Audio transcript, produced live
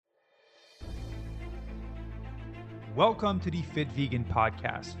Welcome to the Fit Vegan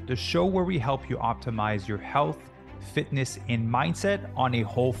Podcast, the show where we help you optimize your health, fitness, and mindset on a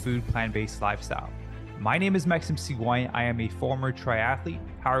whole food, plant-based lifestyle. My name is Maxime Sigouin. I am a former triathlete,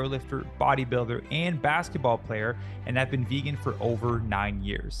 powerlifter, bodybuilder, and basketball player, and I've been vegan for over 9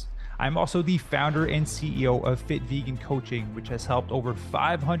 years. I'm also the founder and CEO of Fit Vegan Coaching, which has helped over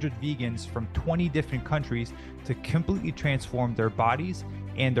 500 vegans from 20 different countries to completely transform their bodies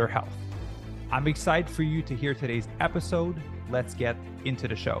and their health. I'm excited for you to hear today's episode. Let's get into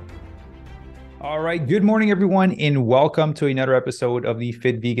the show. All right. Good morning, everyone, and welcome to another episode of the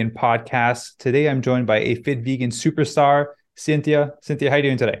Fit Vegan Podcast. Today, I'm joined by a Fit Vegan superstar, Cynthia. Cynthia, how are you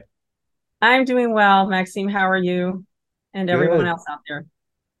doing today? I'm doing well, Maxime. How are you? And everyone Good. else out there?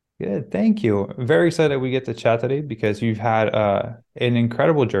 Good. Thank you. Very excited we get to chat today because you've had an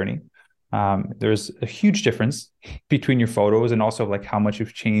incredible journey. There's a huge difference between your photos and also like how much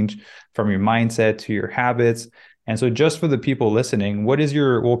you've changed from your mindset to your habits. And so just for the people listening,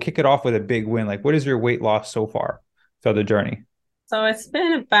 we'll kick it off with a big win. Like, what is your weight loss so far through the journey? So it's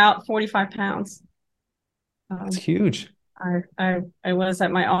been about 45 pounds. That's Um, huge. I was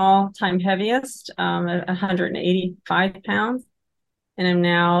at my all-time heaviest, at 185 pounds, and I'm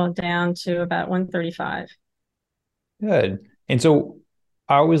now down to about 135. Good. And so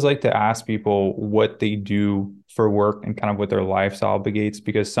I always like to ask people what they do for work and kind of what their lifestyle obligates,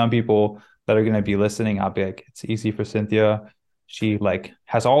 because some people that are going to be listening, I'll be like, it's easy for Cynthia. She like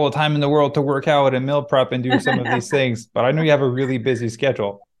has all the time in the world to work out and meal prep and do some of these things. But I know you have a really busy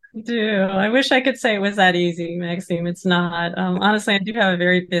schedule. I wish I could say it was that easy, Maxime. It's not. Honestly, I do have a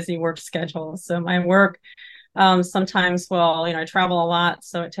very busy work schedule. So my work sometimes, I travel a lot,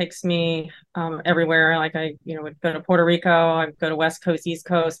 so it takes me everywhere. Like I, would go to Puerto Rico, I go to West Coast, East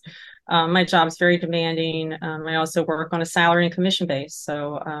Coast. My job's very demanding. I also work on a salary and commission base,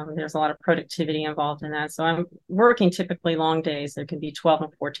 so there's a lot of productivity involved in that. So I'm working typically long days. There can be 12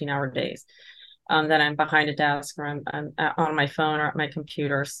 and 14-hour days that I'm behind a desk or I'm on my phone or at my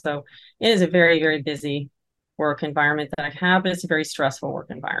computer. So it is a very, very busy work environment that I have, but it's a very stressful work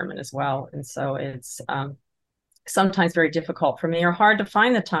environment as well. And so it's sometimes very difficult for me or hard to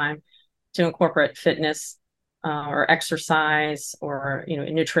find the time to incorporate fitness or exercise or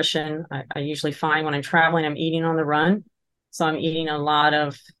nutrition. I usually find when I'm traveling, I'm eating on the run. So I'm eating a lot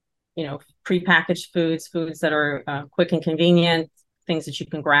of prepackaged foods that are quick and convenient, things that you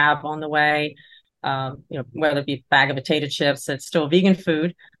can grab on the way. Whether it be a bag of potato chips, it's still vegan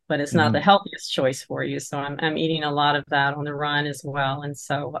food, but it's not the Mhm. healthiest choice for you. So I'm eating a lot of that on the run as well. And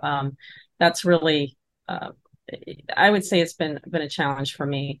so that's really I would say it's been a challenge for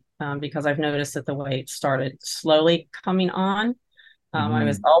me because I've noticed that the weight started slowly coming on. I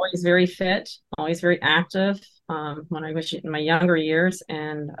was Mhm. always very fit, always very active when I was in my younger years,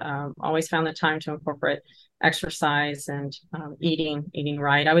 and always found the time to incorporate exercise and eating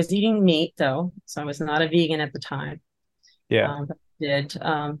right. I was eating meat though, so I was not a vegan at the time. Yeah. But I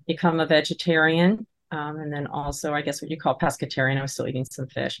did become a vegetarian, and then also I guess what you call pescatarian. I was still eating some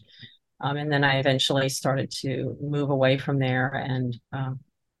fish. And then I eventually started to move away from there and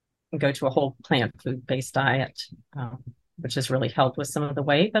go to a whole plant food based diet, which has really helped with some of the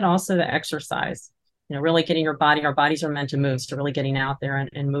weight, but also the exercise. Really getting our bodies are meant to move. So really getting out there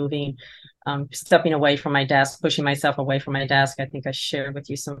and moving, stepping away from my desk, pushing myself away from my desk. I think I shared with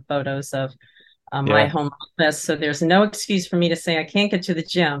you some photos of my Yeah. home office. So there's no excuse for me to say I can't get to the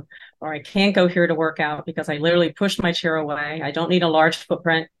gym or I can't go here to work out because I literally push my chair away. I don't need a large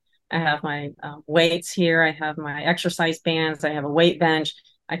footprint. I have my weights here. I have my exercise bands. I have a weight bench.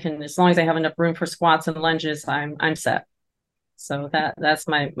 I can, as long as I have enough room for squats and lunges, I'm set. So that's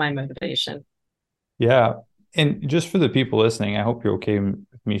my motivation. Yeah. And just for the people listening, I hope you're okay with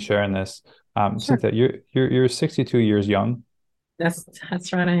me sharing this. Sure. Cynthia, you're 62 years young. That's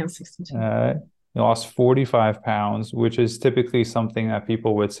right. I am 62. Uh, you lost 45 pounds, which is typically something that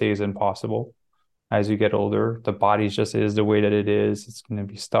people would say is impossible. As you get older, the body just is the way that it is. It's going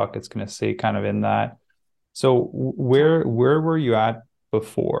to be stuck. It's going to stay kind of in that. So where were you at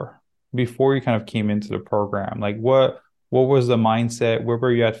before you kind of came into the program? Like what was the mindset? Where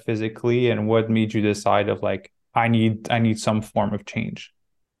were you at physically, and what made you decide of like I need some form of change?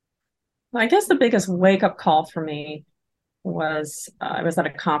 Well, I guess the biggest wake up call for me was I was at a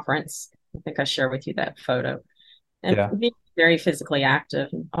conference. I think I shared with you that photo and Yeah. being very physically active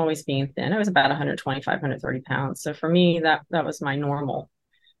and always being thin. I was about 125, 130 pounds. So for me, that was my normal.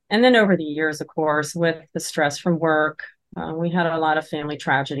 And then over the years, of course, with the stress from work, we had a lot of family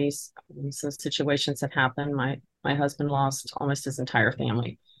tragedies. So situations have happened. My husband lost almost his entire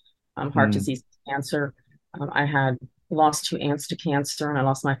family, heart Mm, disease, cancer. I had lost two aunts to cancer, and I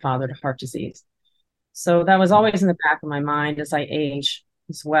lost my father to heart disease. So that was always in the back of my mind as I age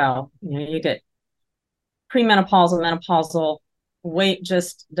as well. You get premenopausal, menopausal, weight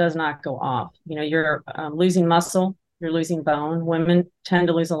just does not go off. You're losing muscle, you're losing bone. Women tend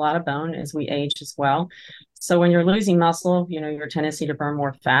to lose a lot of bone as we age as well. So when you're losing muscle, your tendency to burn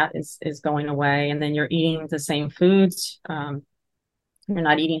more fat is going away, and then you're eating the same foods. You're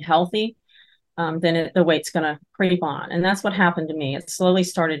not eating healthy. Then the weight's going to creep on, and that's what happened to me. It slowly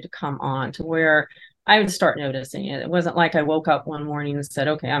started to come on to where I would start noticing it. It wasn't like I woke up one morning and said,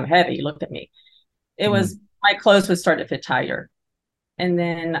 "Okay, I'm heavy. Look at me." It was my clothes would start to fit tighter. And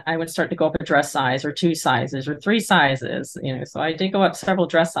then I would start to go up a dress size or two sizes or three sizes, So I did go up several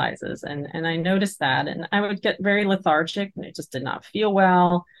dress sizes, and I noticed that, and I would get very lethargic, and it just did not feel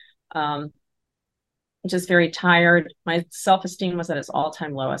well. Um, just very tired. My self-esteem was at its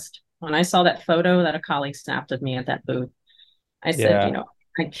all-time lowest. When I saw that photo that a colleague snapped of me at that booth, I said, Yeah.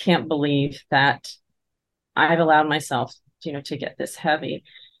 I can't believe that I've allowed myself, to get this heavy.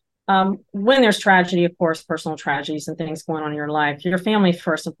 When there's tragedy, of course, personal tragedies and things going on in your life, your family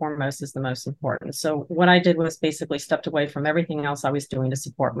first and foremost is the most important. So what I did was basically stepped away from everything else I was doing to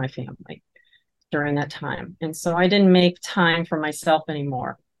support my family during that time. And so I didn't make time for myself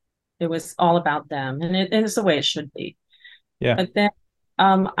anymore. It was all about them, and it's the way it should be. Yeah. But then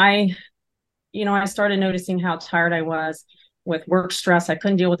I started noticing how tired I was with work stress. I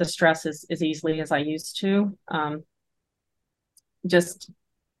couldn't deal with the stress as easily as I used to. Just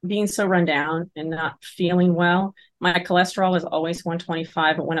being so run down and not feeling well. My cholesterol was always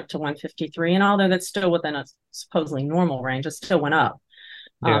 125. It went up to 153. And although that's still within a supposedly normal range, it still went up.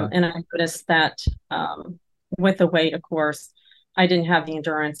 Yeah. And I noticed that with the weight, of course, I didn't have the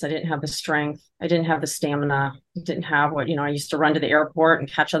endurance. I didn't have the strength. I didn't have the stamina. I didn't have what, I used to run to the airport and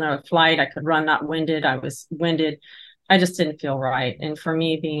catch another flight. I could run not winded. I was winded. I just didn't feel right. And for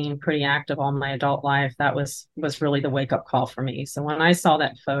me, being pretty active all my adult life, that was really the wake up call for me. So when I saw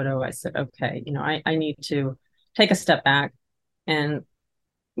that photo, I said, okay, I need to take a step back and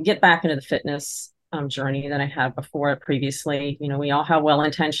get back into the fitness journey that I had before previously. We all have well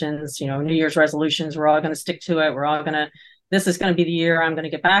intentions, New Year's resolutions. We're all going to stick to it. This is going to be the year I'm going to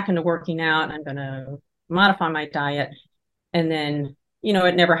get back into working out, and I'm going to modify my diet. And then,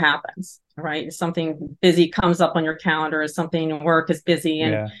 it never happens, right? Something busy comes up on your calendar, something work is busy,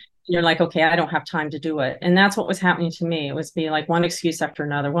 and Yeah. you're like, okay, I don't have time to do it. And that's what was happening to me. It was being like one excuse after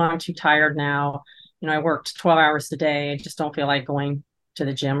another. Well, I'm too tired now. I worked 12 hours a day. I just don't feel like going to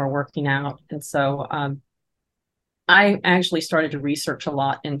the gym or working out. And so I actually started to research a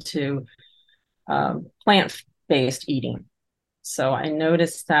lot into plant-based eating. So I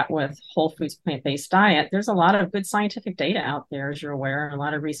noticed that with whole foods, plant-based diet, there's a lot of good scientific data out there, as you're aware, a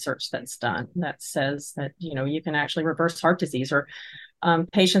lot of research that's done that says that, you can actually reverse heart disease, or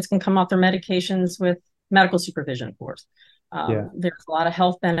patients can come off their medications with medical supervision, of course. Yeah. There's a lot of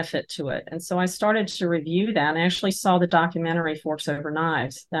health benefit to it. And so I started to review that, and I actually saw the documentary Forks Over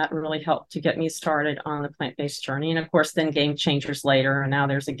Knives. That really helped to get me started on the plant-based journey. And of course, then Game Changers later, and now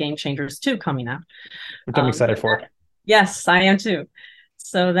there's a Game Changers 2 coming out. Which I'm excited for. Yes, I am too.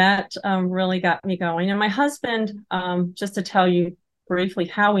 So that really got me going. And my husband, just to tell you briefly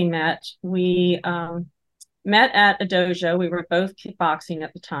how we met at a dojo. We were both kickboxing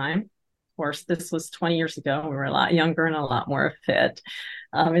at the time. Of course, this was 20 years ago. We were a lot younger and a lot more fit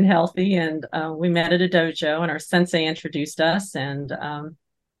and healthy. And we met at a dojo, and our sensei introduced us, and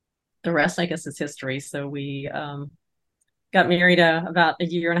the rest, I guess, is history. So we got married about a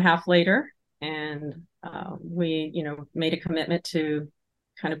year and a half later, and we, made a commitment to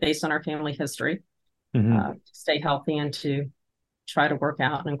kind of based on our family history, stay healthy and to try to work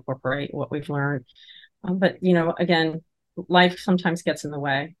out and incorporate what we've learned. But, again, life sometimes gets in the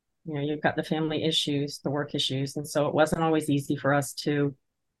way. You've got the family issues, the work issues. And so it wasn't always easy for us to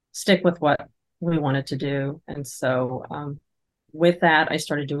stick with what we wanted to do. And so with that, I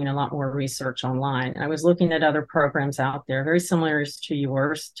started doing a lot more research online. I was looking at other programs out there, very similar to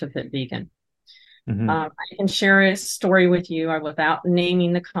yours, to Fit Vegan. I can share a story with you without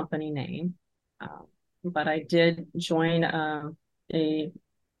naming the company name, but I did join a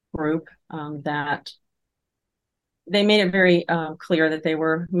group that they made it very clear that they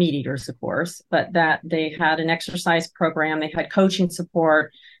were meat eaters, of course, but that they had an exercise program, they had coaching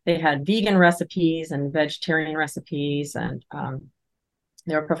support, they had vegan recipes and vegetarian recipes, and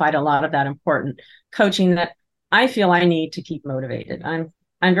they would provide a lot of that important coaching that I feel I need to keep motivated.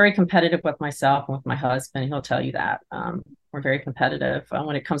 I'm very competitive with myself and with my husband. He'll tell you that. We're very competitive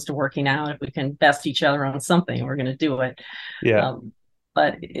when it comes to working out. If we can best each other on something, we're going to do it. Yeah.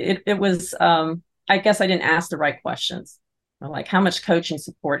 But it was, I guess I didn't ask the right questions. Like, how much coaching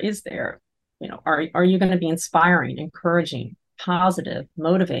support is there? are you going to be inspiring, encouraging, positive,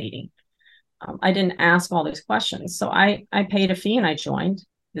 motivating? I didn't ask all these questions. So I paid a fee and I joined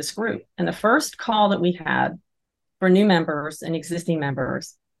this group. And the first call that we had for new members and existing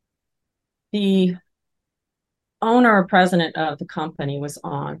members, the owner or president of the company was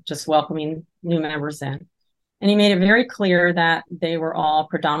on, just welcoming new members in. And he made it very clear that they were all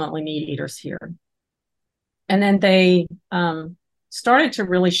predominantly meat eaters here. And then they started to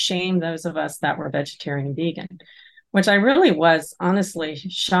really shame those of us that were vegetarian and vegan, which I really was honestly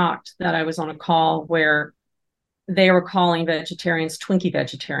shocked that I was on a call where they were calling vegetarians Twinkie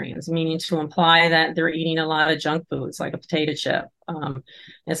vegetarians, meaning to imply that they're eating a lot of junk foods like a potato chip.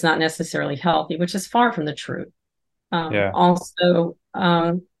 It's not necessarily healthy, which is far from the truth. Also,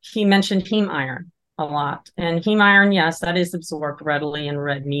 he mentioned heme iron a lot. And heme iron, yes, that is absorbed readily in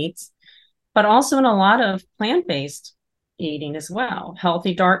red meats, but also in a lot of plant-based eating as well,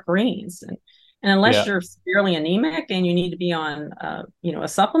 healthy dark greens. And unless you're severely anemic and you need to be on, a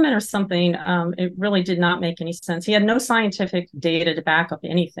supplement or something, it really did not make any sense. He had no scientific data to back up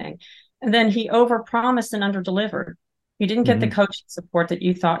anything. And then he overpromised and underdelivered. You didn't get the coaching support that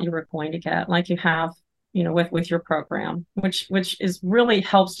you thought you were going to get, like you have, with your program, which is really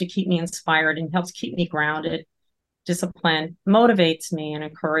helps to keep me inspired and helps keep me grounded, disciplined, motivates me and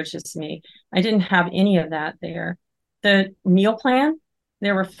encourages me. I didn't have any of that there. The meal plan,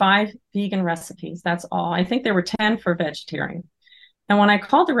 there were 5 vegan recipes. That's all. I think there were 10 for vegetarian. And when I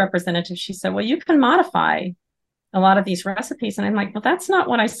called the representative, she said, well, you can modify a lot of these recipes. And I'm like, well, that's not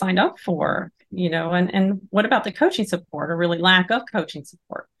what I signed up for, and what about the coaching support or really lack of coaching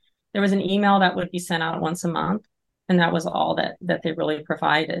support? There was an email that would be sent out once a month. And that was all that they really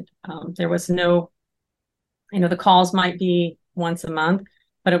provided. There was no, the calls might be once a month,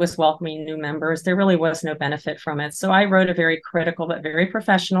 but it was welcoming new members. There really was no benefit from it. So I wrote a very critical but very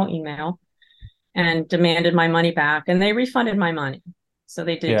professional email and demanded my money back, and they refunded my money. So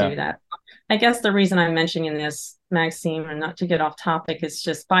they did do that. I guess the reason I'm mentioning this, Maxime, and not to get off topic, is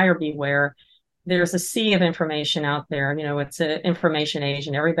just buyer beware. There's a sea of information out there. It's an information age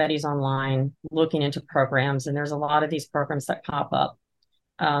and everybody's online looking into programs. And there's a lot of these programs that pop up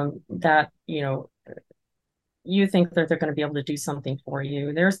that, you think that they're going to be able to do something for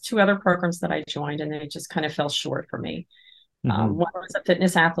you. There's 2 other programs that I joined and they just kind of fell short for me. One was a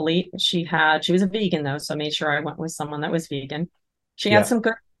fitness athlete. She was a vegan though. So I made sure I went with someone that was vegan. She had some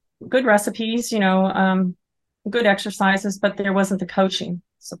good recipes, good exercises, but there wasn't the coaching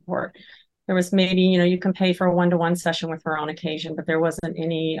support. There was maybe, you can pay for a 1-to-1 session with her on occasion, but there wasn't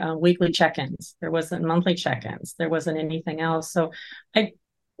any weekly check-ins. There wasn't monthly check-ins. There wasn't anything else. So I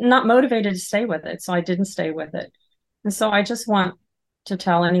not motivated to stay with it. So I didn't stay with it. And so I just want to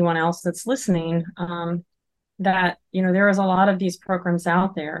tell anyone else that's listening that, there is a lot of these programs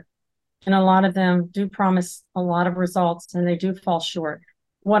out there and a lot of them do promise a lot of results and they do fall short.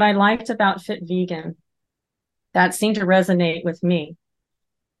 What I liked about Fit Vegan that seemed to resonate with me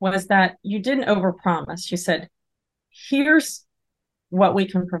was that you didn't overpromise. You said, here's what we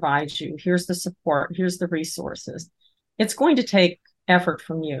can provide you. Here's the support. Here's the resources. It's going to take effort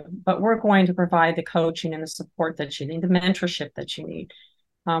from you, but we're going to provide the coaching and the support that you need, the mentorship that you need.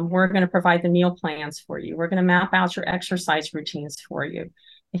 We're going to provide the meal plans for you. We're going to map out your exercise routines for you.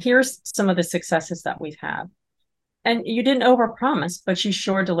 Here's some of the successes that we've had. And you didn't overpromise, but you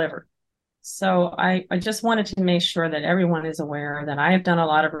sure delivered. So I just wanted to make sure that everyone is aware that I have done a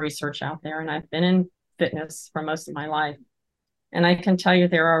lot of research out there and I've been in fitness for most of my life. And I can tell you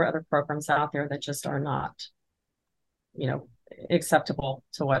there are other programs out there that just are not, acceptable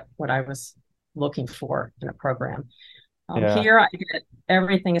to what I was looking for in a program. Here I get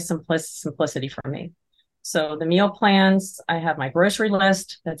everything is simplicity for me. So the meal plans, I have my grocery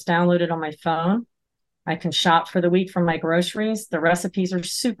list that's downloaded on my phone. I can shop for the week from my groceries. The recipes are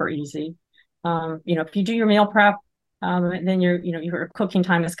super easy. If you do your meal prep, then your cooking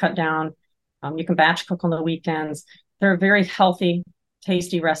time is cut down. You can batch cook on the weekends. They're very healthy,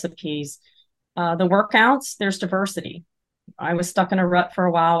 tasty recipes. The workouts, there's diversity. I was stuck in a rut for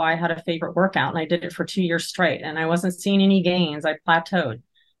a while. I had a favorite workout and I did it for 2 years straight and I wasn't seeing any gains. I plateaued.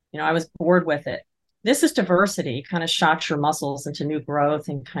 I was bored with it. This is diversity, kind of shocks your muscles into new growth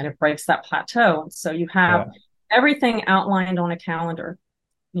and kind of breaks that plateau. So you have everything outlined on a calendar.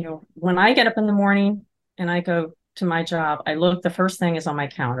 When I get up in the morning and I go to my job, the first thing is on my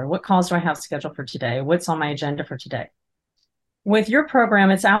calendar. What calls do I have scheduled for today? What's on my agenda for today? With your program,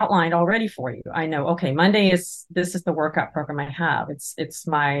 it's outlined already for you. I know, okay, this is the workout program I have. It's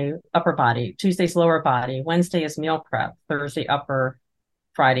my upper body. Tuesday's lower body. Wednesday is meal prep. Thursday, upper,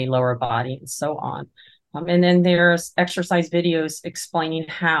 Friday, lower body, and so on. And then there's exercise videos explaining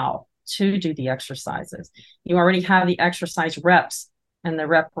how to do the exercises. You already have the exercise reps and the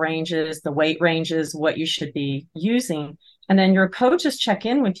rep ranges, the weight ranges, what you should be using. And then your coaches check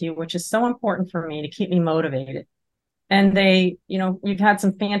in with you, which is so important for me to keep me motivated. And they, we've had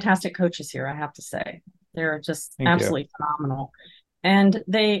some fantastic coaches here, I have to say. They're just Thank you. absolutely phenomenal. And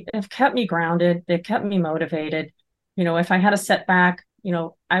they have kept me grounded. They've kept me motivated. If I had a setback,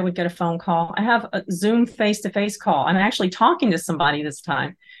 I would get a phone call. I have a Zoom face-to-face call. I'm actually talking to somebody this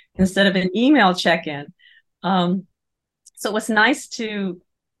time instead of an email check-in. So it's nice to,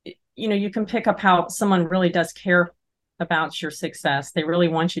 you can pick up how someone really does care about your success. They really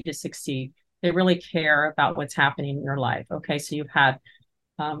want you to succeed. They really care about what's happening in your life. Okay, so you've had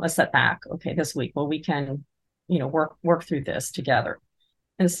a setback. Okay, this week, well, we can, work through this together.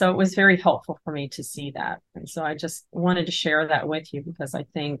 And so it was very helpful for me to see that. And so I just wanted to share that with you because I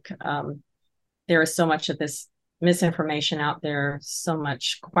think there is so much of this misinformation out there, so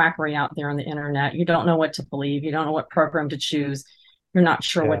much quackery out there on the internet. You don't know what to believe. You don't know what program to choose. You're not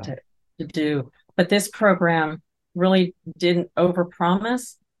sure what to do. But this program really didn't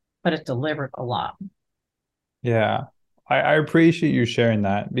overpromise, but it delivered a lot. Yeah. I appreciate you sharing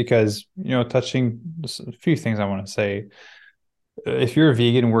that because, touching a few things I want to say. If you're a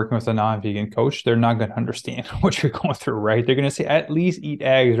vegan working with a non-vegan coach, they're not going to understand what you're going through, right? They're going to say, at least eat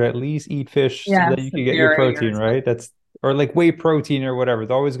eggs or at least eat fish so that you can get your protein, right? Or like whey protein or whatever.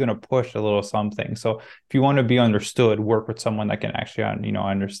 They're always going to push a little something. So if you want to be understood, work with someone that can actually,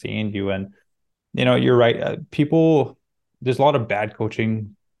 understand you. And, you're right. There's a lot of bad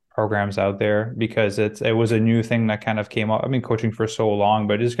coaching programs out there because it was a new thing that kind of came up. I've been coaching for so long,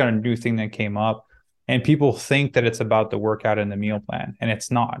 but it's kind of a new thing that came up. And people think that it's about the workout and the meal plan, and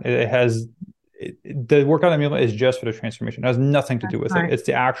it's not. The workout and the meal plan is just for the transformation. It has nothing to do with it. It's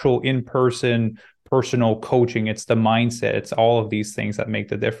the actual in-person personal coaching. It's the mindset. It's all of these things that make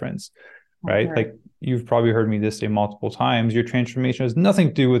the difference, right? Like you've probably heard me say multiple times, your transformation has nothing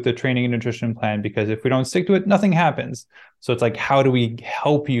to do with the training and nutrition plan, because if we don't stick to it, nothing happens. So it's like, how do we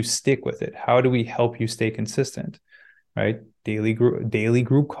help you stick with it? How do we help you stay consistent? Right? Daily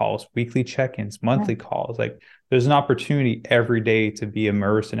group calls, weekly check-ins, monthly calls. Like there's an opportunity every day to be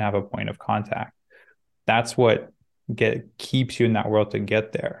immersed and have a point of contact. That's what keeps you in that world to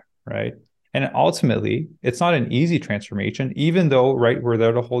get there, right? And ultimately, it's not an easy transformation, even though, right, we're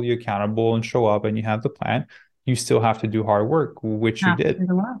there to hold you accountable and show up and you have the plan. You still have to do hard work, which you did.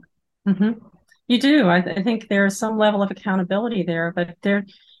 Mm-hmm. You do. I think there's some level of accountability there, but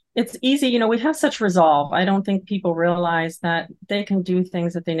it's easy. We have such resolve. I don't think people realize that they can do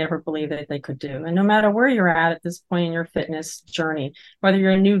things that they never believed that they could do. And no matter where you're at this point in your fitness journey, whether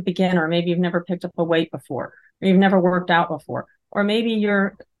you're a new beginner, maybe you've never picked up a weight before, or you've never worked out before, or maybe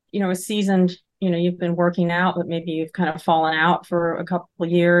you're, a seasoned, you've been working out, but maybe you've kind of fallen out for a couple of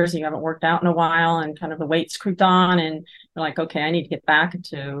years, you haven't worked out in a while, and kind of the weight's creeped on, and you're like, okay, I need to get back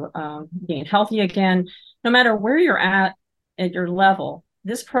into being healthy again. No matter where you're at your level,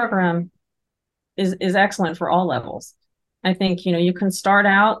 this program is excellent for all levels. I think, you can start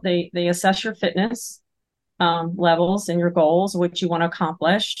out, they assess your fitness levels and your goals, what you want to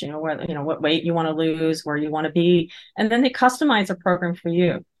accomplish, what weight you want to lose, where you want to be. And then they customize a program for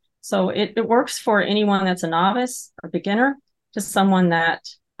you. So it works for anyone that's a novice or beginner to someone that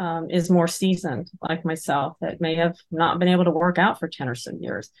is more seasoned, like myself, that may have not been able to work out for 10 or so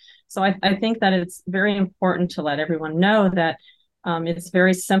years. So I think that it's very important to let everyone know that it's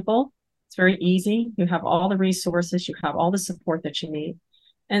very simple. It's very easy. You have all the resources. You have all the support that you need.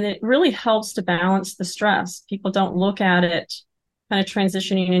 And it really helps to balance the stress. People don't look at it kind of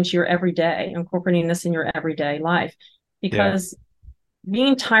transitioning into your everyday, incorporating this in your everyday life. Because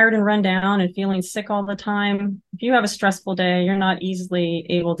being tired and run down and feeling sick all the time, if you have a stressful day, you're not easily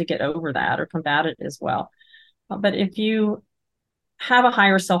able to get over that or combat it as well. But if you have a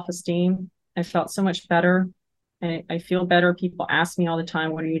higher self-esteem, I felt so much better. I feel better. People ask me all the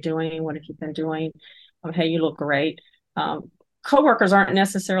time, what are you doing? What have you been doing? Hey, you look great. Coworkers aren't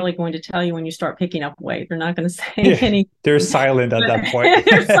necessarily going to tell you when you start picking up weight. They're not going to say anything. They're silent at that point.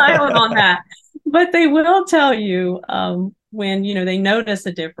 They're silent on that. But they will tell you when, they notice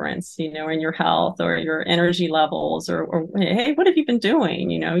a difference, in your health or your energy levels or hey, what have you been doing?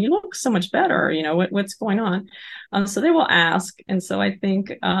 You look so much better. What's going on? So they will ask. And so I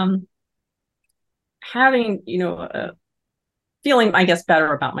think having, feeling, I guess,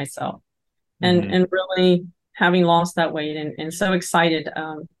 better about myself and really having lost that weight and so excited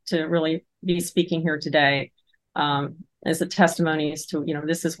to really be speaking here today as a testimony as to,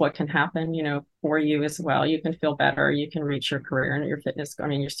 this is what can happen, for you as well. You can feel better. You can reach your career and your fitness.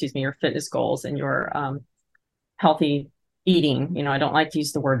 Your fitness goals and your healthy eating. I don't like to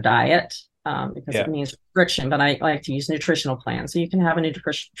use the word diet because it Yeah. means restriction, but I like to use nutritional plan. So you can have a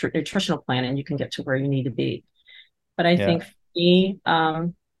nutritional plan and you can get to where you need to be. But I Yeah. think for me,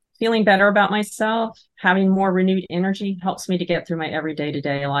 feeling better about myself, having more renewed energy helps me to get through my everyday to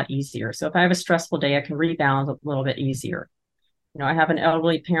day a lot easier. So if I have a stressful day, I can rebound a little bit easier. I have an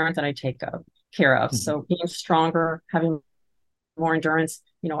elderly parent that I take care of. Mhm. So being stronger, having more endurance,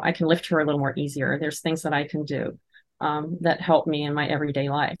 I can lift her a little more easier. There's things that I can do that help me in my everyday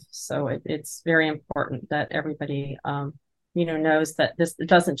life. So it's very important that everybody, knows that this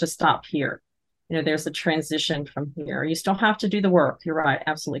doesn't just stop here. There's a transition from here. You still have to do the work. You're right.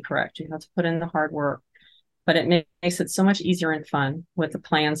 Absolutely correct. You have to put in the hard work, but it makes it so much easier and fun with the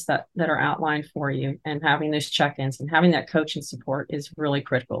plans that are outlined for you, and having those check-ins and having that coaching support is really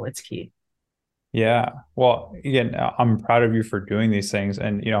critical. It's key. Yeah. Well, again, I'm proud of you for doing these things.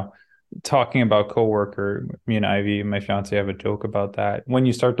 And, talking about coworker, me and Ivy, my fiance, have a joke about that. When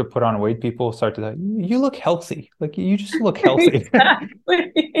you start to put on weight, people start to say, you look healthy. Like you just look healthy.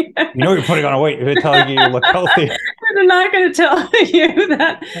 Exactly. You know you're putting on weight if they're telling you look healthy. They're not going to tell you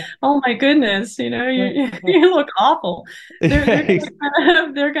that. Oh my goodness, you look awful. They're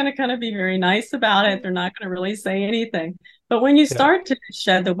going to kind of be very nice about it. They're not going to really say anything. But when you Yeah. start to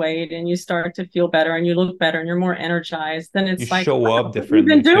shed the weight and you start to feel better and you look better and you're more energized, then You it's like, show wow, up what have you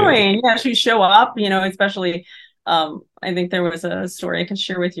been differently too. doing? Yes, you show up. Especially. I think there was a story I can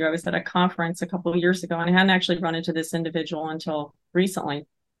share with you. I was at a conference a couple of years ago, and I hadn't actually run into this individual until recently,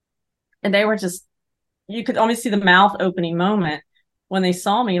 and they were just, you could almost see the mouth opening moment when they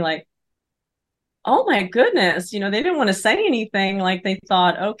saw me, like, oh my goodness, they didn't want to say anything, like they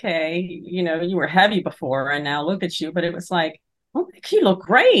thought, okay, you were heavy before and now look at you. But it was like, oh, you look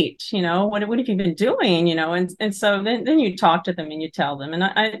great. What have you been doing? And so then you talk to them and you tell them. And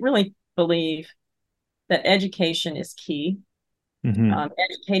I really believe that education is key. Hmm.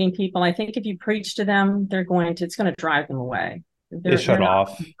 Educating people. I think if you preach to them, it's going to drive them away. They They're shut not,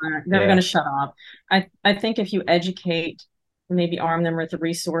 off. they're going to Yeah. shut off. I think if you educate, maybe arm them with the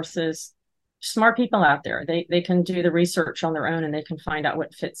resources, smart people out there, they can do the research on their own and they can find out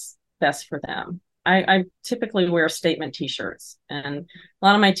what fits best for them. I typically wear statement t-shirts, and a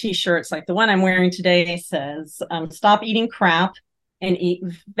lot of my t-shirts, like the one I'm wearing today, says, stop eating crap and eat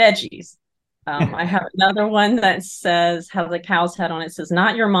veggies. I have another one that has a cow's head on it. It says,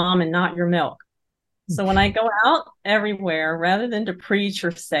 not your mom and not your milk. So when I go out everywhere, rather than to preach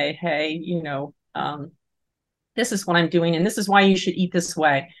or say, hey, this is what I'm doing and this is why you should eat this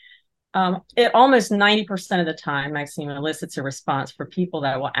way, it almost 90% of the time, Maxime, elicits a response for people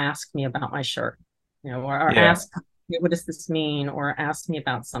that will ask me about my shirt, or Yeah. ask, what does this mean? Or ask me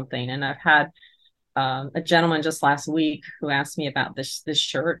about something. And I've had a gentleman just last week who asked me about this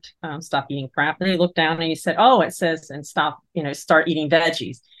shirt, stop eating crap. And he looked down and he said, oh, it says, and start eating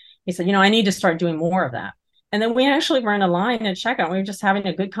veggies. He said, I need to start doing more of that. And then we actually were in a line at checkout. We were just having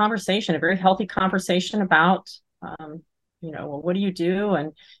a good conversation, a very healthy conversation about, well, what do you do?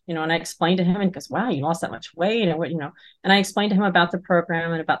 And I explained to him, and he goes, wow, you lost that much weight. And and I explained to him about the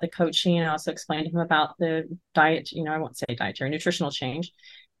program and about the coaching. And I also explained to him about the diet, I won't say dietary, nutritional change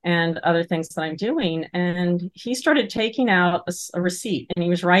and other things that I'm doing. And he started taking out a receipt, and he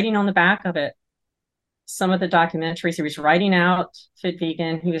was writing on the back of it some of the documentaries. He was writing out Fit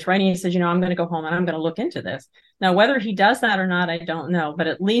Vegan. He was writing, he said, I'm going to go home and I'm going to look into this. Now, whether he does that or not, I don't know, but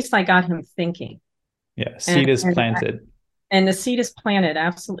at least I got him thinking. Yeah. And, Seed is and, planted. and the seed is planted,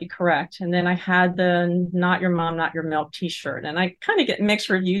 absolutely correct. And then I had the not your mom, not your milk t-shirt. And I kind of get mixed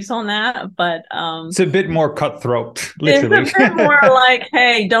reviews on that, but It's a bit more cutthroat, it's a literally. bit more like,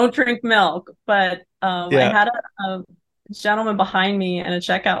 hey, don't drink milk. But I Yeah. had a gentleman behind me in a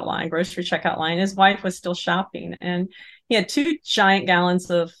checkout line, grocery checkout line. His wife was still shopping, and he had 2 giant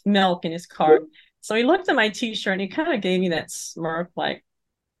gallons of milk in his cart. So he looked at my t-shirt and he kind of gave me that smirk, like,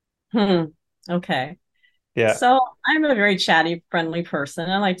 okay. Yeah. So I'm a very chatty, friendly person.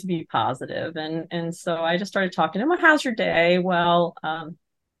 I like to be positive. And so I just started talking to him. Well, how's your day? Well, I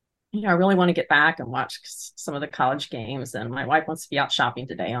really want to get back and watch some of the college games. And my wife wants to be out shopping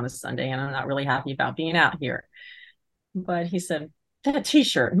today on a Sunday, and I'm not really happy about being out here. But he said, that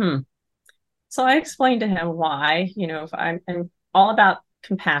t-shirt, So I explained to him why, if I'm all about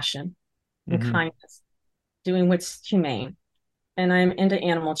compassion and Hmm. kindness, doing what's humane. And I'm into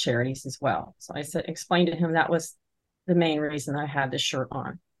animal charities as well. So I explained to him that was the main reason I had this shirt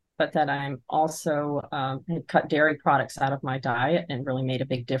on, but that I'm also had cut dairy products out of my diet and really made a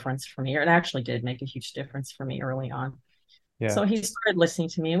big difference for me. Or it actually did make a huge difference for me early on. Yeah. So he started listening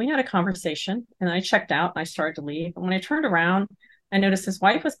to me and we had a conversation, and I checked out and I started to leave. And when I turned around, I noticed his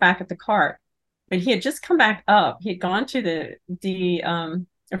wife was back at the cart, but he had just come back up. He had gone to the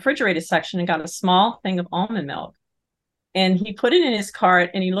refrigerated section and got a small thing of almond milk. And he put it in his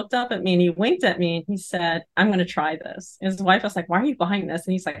cart and he looked up at me and he winked at me and he said, I'm going to try this. And his wife was like, why are you buying this?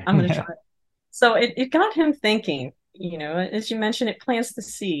 And he's like, I'm going to Yeah, try it. So it got him thinking, you know, as you mentioned, it plants the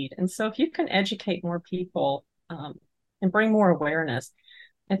seed. And so if you can educate more people and bring more awareness,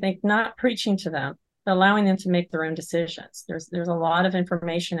 I think not preaching to them, but allowing them to make their own decisions. There's a lot of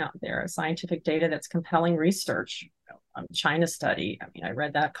information out there, scientific data that's compelling research. China study. I mean, I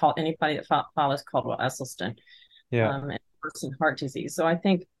read that called anybody that follows Caldwell Esselstyn yeah, and person heart disease. So I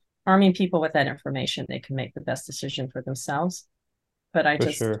think arming people with that information, they can make the best decision for themselves. But I for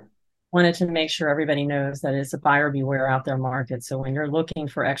just sure. wanted to make sure everybody knows that it's a buyer beware out there market. So when you're looking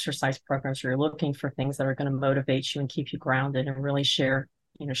for exercise programs, or you're looking for things that are going to motivate you and keep you grounded and really show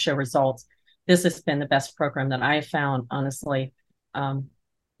results. This has been the best program that I have found, honestly,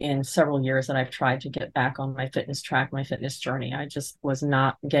 in several years that I've tried to get back on my fitness track, my fitness journey. I just was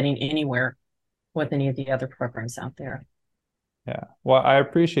not getting anywhere with any of the other programs out there. Yeah. Well, I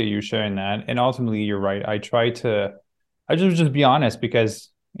appreciate you sharing that. And ultimately, you're right. I just be honest because,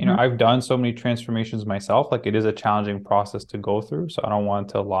 Mhm. I've done so many transformations myself. Like it is a challenging process to go through. So I don't want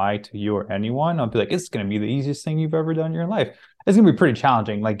to lie to you or anyone. I'll be like, it's going to be the easiest thing you've ever done in your life. It's going to be pretty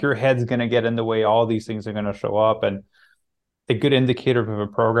challenging. Like your head's going to get in the way. All these things are going to show up. And a good indicator if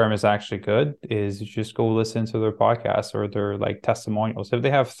a program is actually good is you just go listen to their podcasts or their like testimonials. If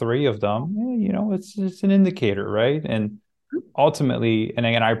they have three of them, it's an indicator, right? And ultimately, and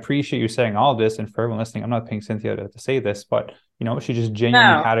again, I appreciate you saying all of this. And for everyone listening, I'm not paying Cynthia to say this, but she just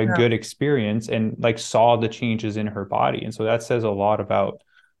genuinely No, had a no. good experience and like saw the changes in her body. And so that says a lot about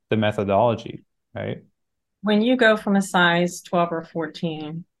the methodology, right? When you go from a size 12 or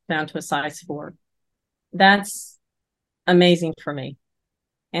 14 down to a size 4, that's amazing for me.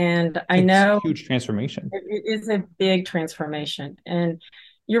 And I It's a know huge transformation. it is a big transformation. And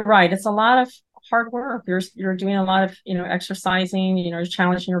you're right, it's a lot of hard work. You're doing a lot of, exercising,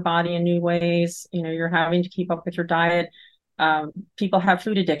 challenging your body in new ways. You're having to keep up with your diet. People have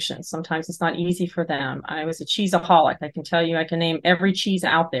food addictions. Sometimes it's not easy for them. I was a cheeseaholic. I can tell you, I can name every cheese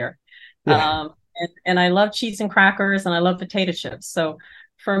out there. Yeah. And I love cheese and crackers and I love potato chips. So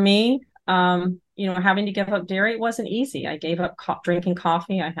for me, having to give up dairy, it wasn't easy. I gave up drinking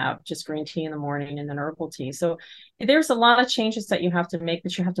coffee. I have just green tea in the morning and then herbal tea. So there's a lot of changes that you have to make,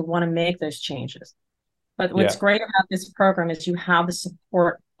 but you have to want to make those changes. But what's Yeah. great about this program is you have the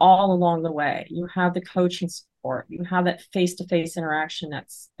support all along the way. You have the coaching support. You have that face-to-face interaction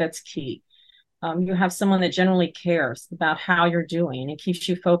that's key. You have someone that generally cares about how you're doing and keeps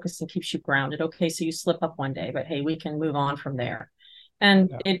you focused and keeps you grounded. Okay, so you slip up one day, but hey, we can move on from there.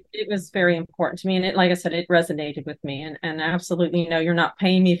 And Yeah. it was very important to me. And like I said, it resonated with me. And absolutely, you're not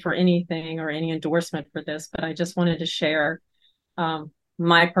paying me for anything or any endorsement for this, but I just wanted to share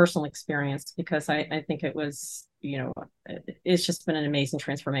my personal experience because I think it was, it's just been an amazing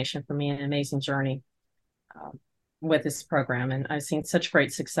transformation for me, an amazing journey um, with this program. And I've seen such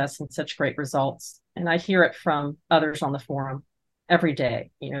great success and such great results. And I hear it from others on the forum every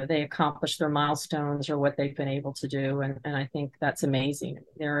day. They accomplish their milestones or what they've been able to do. And I think that's amazing.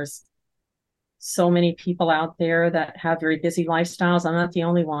 There's so many people out there that have very busy lifestyles. I'm not the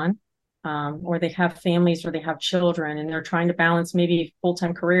only one. Or they have families or they have children and they're trying to balance maybe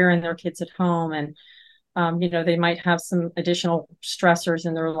full-time career and their kids at home. And they might have some additional stressors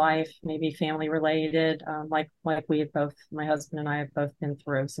in their life, maybe family related, like we have both, my husband and I have both been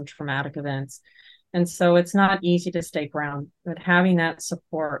through some traumatic events. And so it's not easy to stay grounded, but having that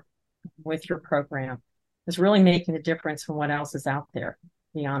support with your program is really making a difference from what else is out there,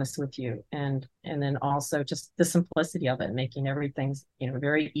 to be honest with you. And then also just the simplicity of it, making everything,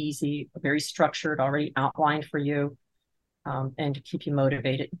 very easy, very structured, already outlined for you and to keep you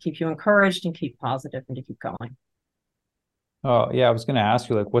motivated, keep you encouraged, and keep positive, and to keep going. Oh, yeah. I was going to ask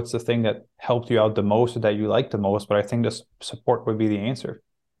you, like, what's the thing that helped you out the most or that you liked the most? But I think this support would be the answer.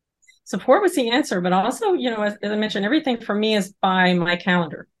 Support was the answer, but also, as I mentioned, everything for me is by my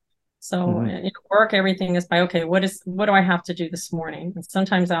calendar. So Hmm. work, everything is by, okay, what do I have to do this morning? And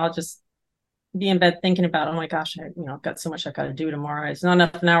sometimes I'll just be in bed thinking about, oh my gosh, I've got so much I've got to do tomorrow. It's not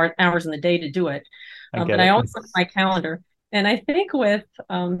enough hours in the day to do it. I But get I it. always look at my calendar. And I think with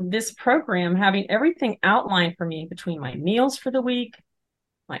this program, having everything outlined for me between my meals for the week,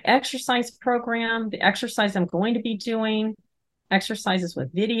 my exercise program, the exercise I'm going to be doing, exercises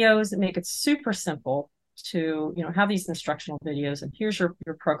with videos that make it super simple to, have these instructional videos. And here's your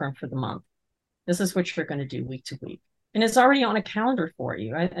program for the month. This is what you're going to do week to week. and it's already on a calendar for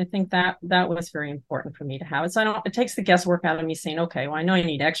you. I think that was very important for me to have it. So I don't, it takes the guesswork out of me saying, okay, well, I know I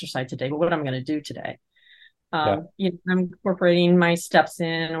need exercise today, but what am I going to do today? Yeah. I'm incorporating my steps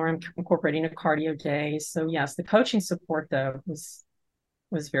in, or I'm incorporating a cardio day. So yes, the coaching support though was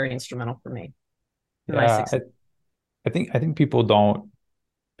very instrumental for me in my Yeah. success. I think people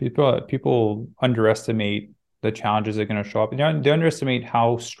underestimate the challenges that are going to show up. And they underestimate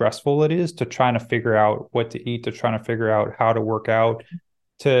how stressful it is to trying to figure out what to eat, to trying to figure out how to work out,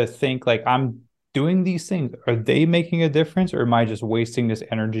 to think like I'm doing these things. Are they making a difference, or am I just wasting this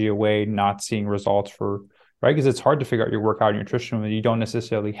energy away, not seeing results for right? Because it's hard to figure out your workout and nutrition when you don't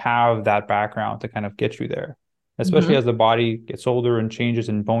necessarily have that background to kind of get you there. Especially Mm-hmm. as the body gets older and changes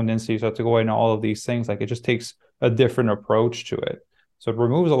and bone density starts to go into all of these things. Like it just takes a different approach to it. So it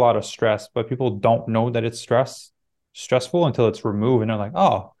removes a lot of stress, but people don't know that it's stressful until it's removed. And they're like,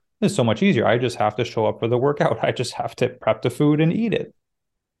 oh, this is so much easier. I just have to show up for the workout. I just have to prep the food and eat it.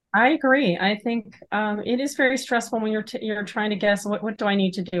 I agree. I think it is very stressful when you're trying to guess what do I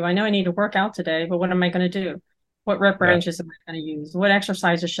need to do. I know I need to work out today, but what am I going to do? What rep Yeah. ranges am I going to use? What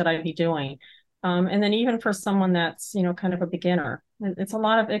exercises should I be doing? And then even for someone that's kind of a beginner, it's a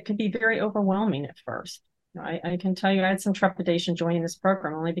lot of it could be very overwhelming at first. I can tell you I had some trepidation joining this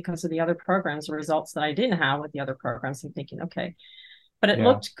program only because of the other programs, the results that I didn't have with the other programs. I'm thinking, okay, but it Yeah.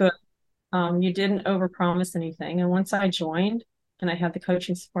 looked good. You didn't overpromise anything. And once I joined and I had the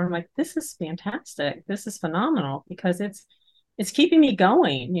coaching support, I'm like, this is fantastic. This is phenomenal because it's keeping me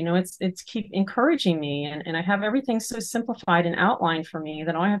going. It's keep encouraging me. And I have everything so simplified and outlined for me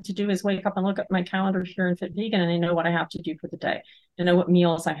that all I have to do is wake up and look at my calendar here in Fit Vegan, and I know what I have to do for the day. I know what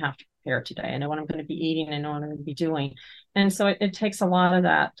meals I have to prepare today. I know what I'm going to be eating. I know what I'm going to be doing. And so it takes a lot of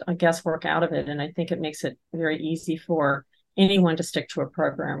that guesswork out of it. And I think it makes it very easy for anyone to stick to a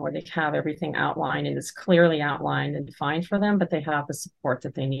program where they have everything outlined and it's clearly outlined and defined for them, but they have the support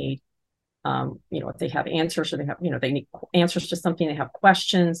that they need. If they have answers, or they have, they need answers to something, they have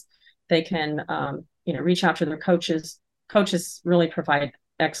questions, they can, reach out to their coaches. Coaches really provide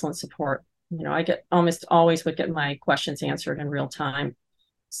excellent support. I get almost always would get my questions answered in real time.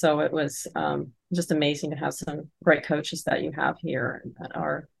 So it was just amazing to have some great coaches that you have here that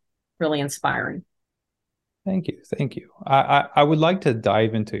are really inspiring. Thank you. Thank you. I would like to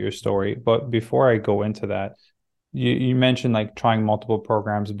dive into your story, but before I go into that, you mentioned like trying multiple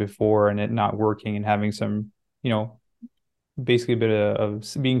programs before and it not working and having some, basically a bit of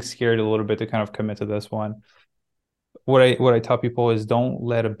being scared a little bit to kind of commit to this one. What I tell people is don't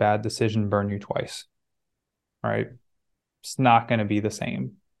let a bad decision burn you twice, right? It's not going to be the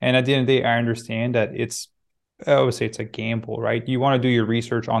same. And at the end of the day, I understand that I would say it's a gamble, right? You want to do your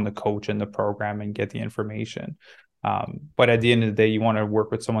research on the coach and the program and get the information. But at the end of the day, you want to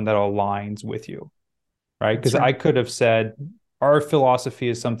work with someone that aligns with you, right? That's Because right. I could have said our philosophy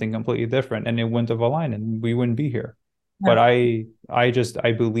is something completely different and it wouldn't have aligned and we wouldn't be here. But Yeah.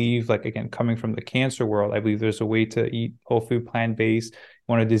 I believe, like again, coming from the cancer world, I believe there's a way to eat whole food, plant-based.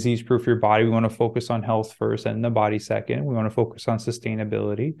 We want to disease proof your body. We want to focus on health first and the body second. We want to focus on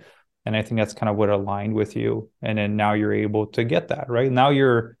sustainability. And I think that's kind of what aligned with you. And then now you're able to get that, right? Now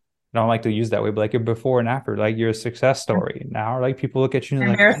I don't like to use that way, but like your before and after, like you're a success story. Now, like people look at you and they're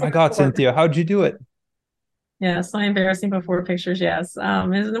like, oh Embarrassing my God, before. Cynthia, how'd you do it? Yes, my embarrassing before pictures. Yes, it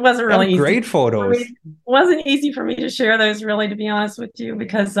wasn't You have really easy great for me. photos. It wasn't easy for me to share those, really, to be honest with you,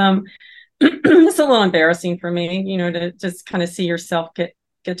 because it's a little embarrassing for me, to just kind of see yourself get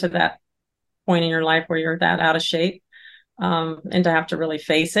to that point in your life where you're that out of shape, and to have to really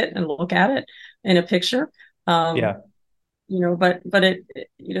face it and look at it in a picture. Um, Yeah. but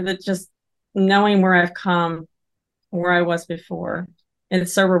that just knowing where I've come, where I was before.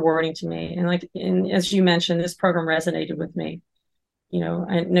 It's so rewarding to me. And as you mentioned, this program resonated with me.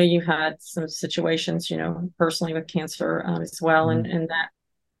 I know you had some situations, personally with cancer as well, and Mhm.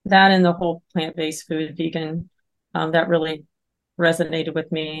 that and the whole plant-based food, vegan, that really resonated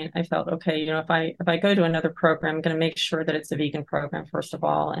with me. I felt okay, if I go to another program, I'm going to make sure that it's a vegan program first of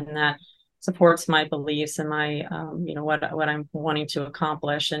all, and that supports my beliefs and my what I'm wanting to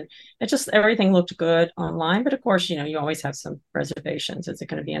accomplish. And it just everything looked good online, but of course, you always have some reservations. Is it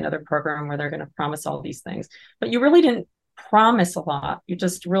going to be another program where they're going to promise all these things? But you really didn't promise a lot. You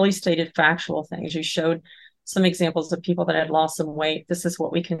just really stated factual things. You showed some examples of people that had lost some weight. This is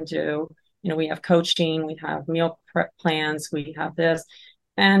what we can do. We have coaching, we have meal prep plans, we have this.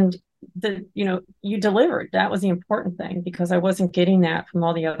 And you delivered. That was the important thing, because I wasn't getting that from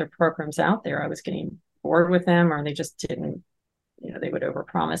all the other programs out there. I was getting bored with them, or they just didn't, they would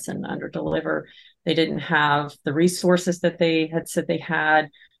overpromise and underdeliver. They didn't have the resources that they had said they had.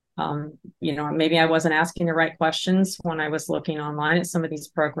 Maybe I wasn't asking the right questions when I was looking online at some of these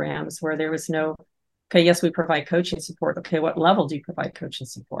programs where there was no, okay, yes, we provide coaching support. Okay, what level do you provide coaching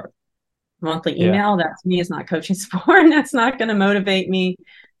support? Monthly Yeah. email, that to me is not coaching support, and that's not going to motivate me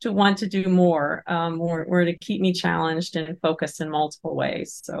to want to do more, or to keep me challenged and focused in multiple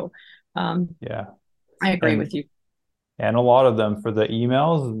ways. So Yeah. I agree with And you. and a lot of them for the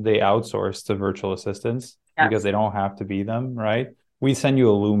emails, they outsource to virtual assistants because Yes. they don't have to be them, right? We send you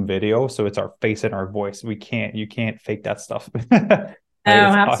a Loom video, so it's our face and our voice. You can't fake that stuff. Oh, Right? It's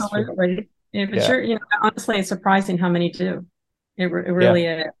us for, absolutely. Yeah, but yeah. honestly, it's surprising how many do. It Yeah. really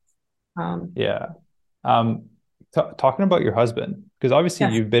is. Yeah. Um, Talking about your husband, because obviously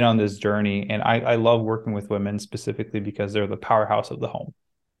Yes. you've been on this journey, and I love working with women specifically because they're the powerhouse of the home,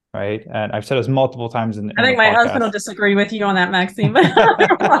 right? And I've said this multiple times I in the think my husband will podcast. disagree with you on that, Maxine, but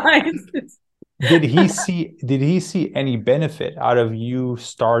otherwise, Did he see any benefit out of you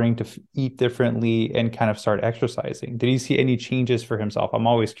starting to eat differently and kind of start exercising? Did he see any changes for himself? I'm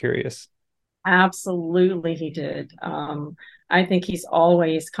always curious. absolutely he did. I think he's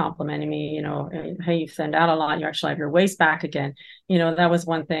always complimenting me, hey, you thinned out a lot. You actually have your waist back again. That was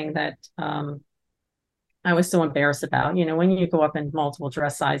one thing that I was so embarrassed about. When you go up in multiple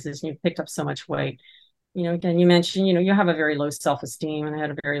dress sizes and you've picked up so much weight, again, you mentioned, you have a very low self-esteem, and I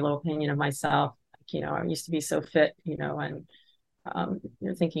had a very low opinion of myself. I used to be so fit, and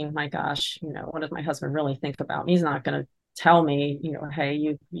you're thinking, my gosh, what does my husband really think about me? He's not going to tell me, hey,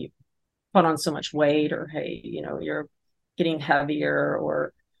 you put on so much weight, or hey, you're getting heavier,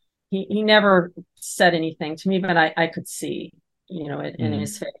 or he never said anything to me, but I could see, in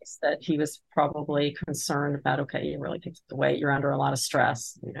his Mm, face that he was probably concerned about, okay, you really picked up the weight, you're under a lot of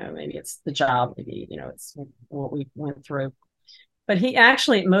stress, maybe it's the job, maybe, it's what we went through. But he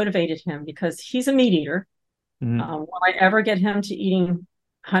actually, it motivated him because he's a meat eater. mm. Will I ever get him to eating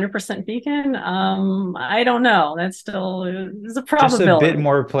 100% vegan? I don't know. That's still is a Just a bit probability.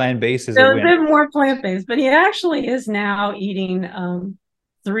 more plant-based is a So a win. bit more plant-based, but he actually is now eating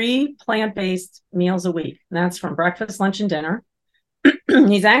 3 plant-based meals a week. And that's from breakfast, lunch, and dinner.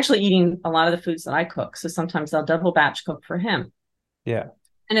 He's actually eating a lot of the foods that I cook. So sometimes I'll double batch cook for him. Yeah.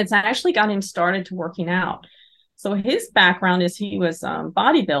 And it's actually got him started to working out. So his background is he was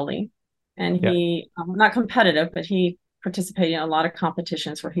bodybuilding, and Yeah. he not competitive, but he participated in a lot of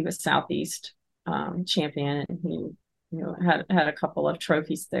competitions where he was Southeast champion, and he had a couple of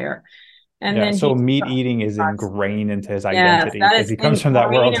trophies there. And Yeah. then So he meat eating is ingrained into his yes, identity that because is he comes from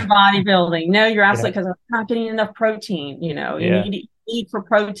that ingrained world. in bodybuilding. No, you're Yeah. absolutely, because I'm not getting enough protein. You Yeah. need to eat for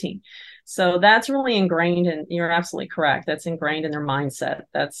protein. So that's really ingrained, and you're absolutely correct. That's ingrained in their mindset.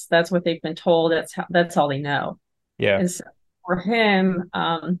 That's what they've been told. That's all they know. Yeah. And so for him,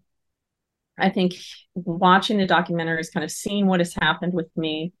 I think watching the documentaries, kind of seeing what has happened with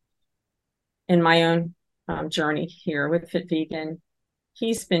me in my own journey here with Fit Vegan,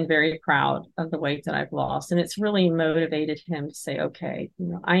 he's been very proud of the weight that I've lost. And it's really motivated him to say, okay,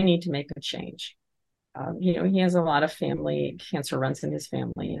 I need to make a change. He has a lot of family cancer runs in his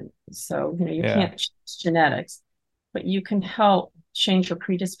family. And so, you Yeah. can't change genetics, but you can help change your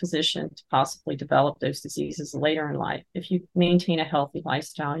predisposition to possibly develop those diseases later in life. If you maintain a healthy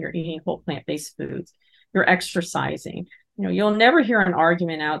lifestyle, you're eating whole plant-based foods, you're exercising, you'll never hear an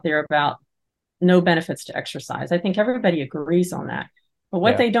argument out there about no benefits to exercise. I think everybody agrees on that. But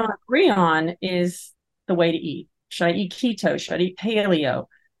what Yeah. they don't agree on is the way to eat. Should I eat keto? Should I eat paleo?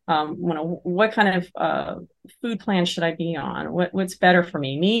 What kind of food plan should I be on? What's better for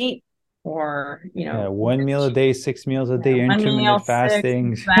me, meat or Yeah. One meal a day, 6 meals a day, one meal, intermittent six,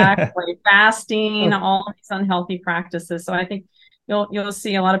 fasting. exactly, fasting, all of these unhealthy practices. So I think you'll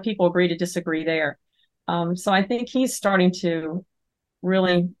see a lot of people agree to disagree there. So I think he's starting to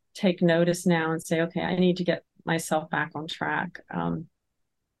really take notice now and say, okay, I need to get myself back on track.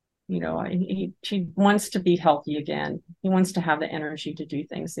 He wants to be healthy again. He wants to have the energy to do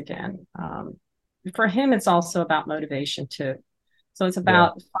things again. For him, it's also about motivation too. So it's Yeah.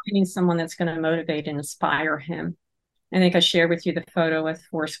 about finding someone that's going to motivate and inspire him. I think I shared with you the photo with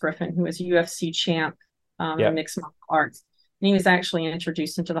Forrest Griffin, who was UFC champ Yeah. in mixed martial arts. And he was actually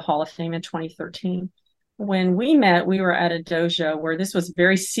introduced into the Hall of Fame in 2013. When we met, we were at a dojo where this was a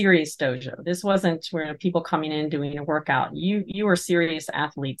very serious dojo. This wasn't where people coming in doing a workout. You were serious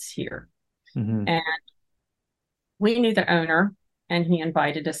athletes here. Hmm. And we knew the owner, and he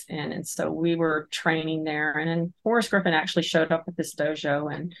invited us in. And so we were training there. And then Forrest Griffin actually showed up at this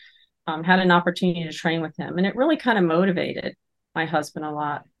dojo and had an opportunity to train with him. And it really kind of motivated my husband a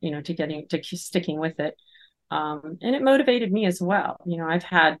lot, to sticking with it. And it motivated me as well. I've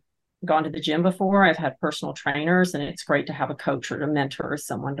had gone to the gym before. I've had personal trainers, and it's great to have a coach or a mentor or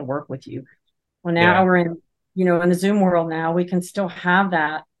someone to work with you. Well, now Yeah. we're in, in the Zoom world now, we can still have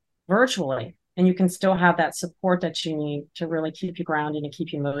that virtually, and you can still have that support that you need to really keep you grounded and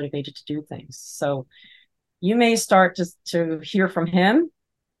keep you motivated to do things. So you may start to hear from him,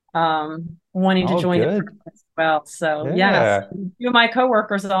 wanting to Oh, join the good. group as well. So yes, Yeah. few of my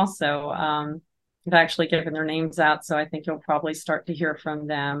coworkers also have actually given their names out. So I think you'll probably start to hear from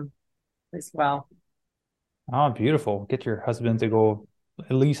them as well. Oh, beautiful. Get your husband to go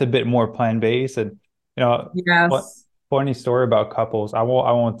at least a bit more plant-based. And what Yes. funny story about couples. I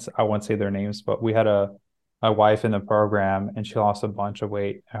won't say their names, but we had a wife in the program and she lost a bunch of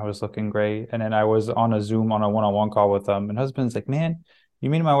weight. I was looking great. And then I was on a Zoom on a one-on-one call with them. And husband's like, man, you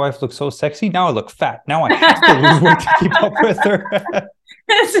mean my wife looks so sexy? Now I look fat. Now I have to lose weight to keep up with her.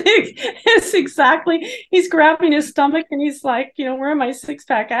 It's exactly. He's grabbing his stomach and he's like, where are my six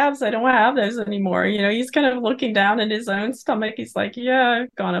pack abs? I don't have those anymore. He's kind of looking down at his own stomach. He's like, yeah,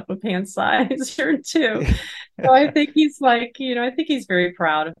 I've gone up a pant size here too. So I think he's like, I think he's very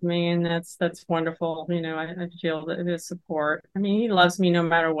proud of me, and that's wonderful. I feel that his support. I mean, he loves me no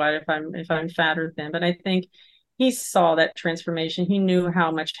matter what, if I'm fat or thin. But I think he saw that transformation. He knew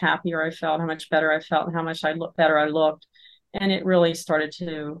how much happier I felt, how much better I felt, and how much better I looked. And it really started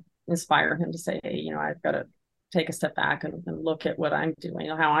to inspire him to say, hey, I've got to take a step back and look at what I'm doing,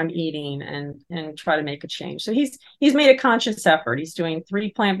 how I'm eating, and try to make a change. So he's made a conscious effort. He's doing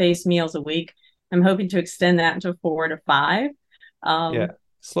 3 plant-based meals a week. I'm hoping to extend that into 4 to 5. Yeah. Um,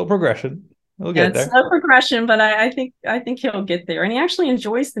 Slow progression. We'll yeah, get it's there. slow progression, but I think he'll get there, and he actually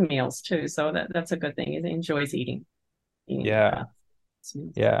enjoys the meals too. So that's a good thing. He enjoys eating. Yeah.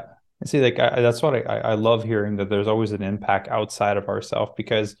 Yeah. And see, like that's what I love hearing, that there's always an impact outside of ourselves,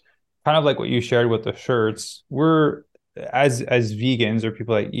 because kind of like what you shared with the shirts, we're as vegans or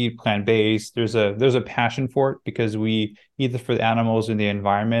people that eat plant-based, there's a passion for it because we eat it for the animals and the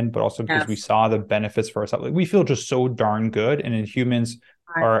environment, but also because we Yes. saw the benefits for ourselves. Like we feel just so darn good, and then humans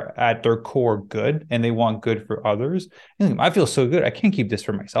Right. are at their core good and they want good for others. And I feel so good. I can't keep this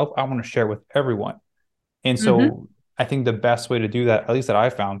for myself. I want to share with everyone. And Mm-hmm. so I think the best way to do that, at least that I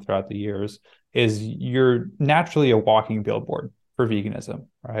found throughout the years, is you're naturally a walking billboard for veganism,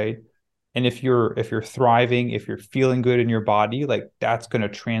 right? And if you're thriving, if you're feeling good in your body, like that's going to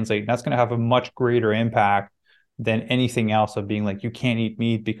translate. That's going to have a much greater impact than anything else of being like, you can't eat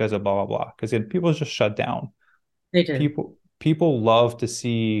meat because of blah blah blah. Because people just shut down. They do. People love to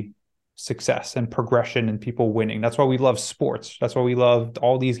see success and progression and people winning. That's why we love sports. That's why we love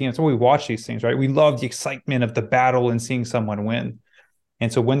all these games. That's why we watch these things, right? We love the excitement of the battle and seeing someone win.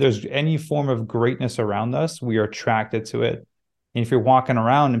 And so when there's any form of greatness around us, we are attracted to it. And if you're walking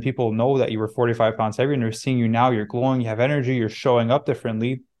around and people know that you were 45 pounds heavier and they're seeing you now, you're glowing, you have energy, you're showing up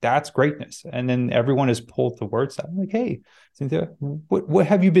differently, that's greatness. And then everyone is pulled towards that. I'm like, hey, Cynthia, what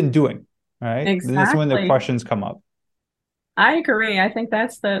have you been doing? All right. Then that's when the Exactly. questions come up. I agree. I think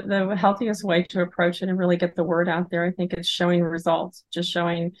that's the healthiest way to approach it and really get the word out there. I think it's showing results, just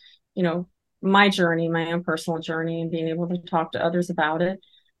showing, you know, my journey, my own personal journey, and being able to talk to others about it,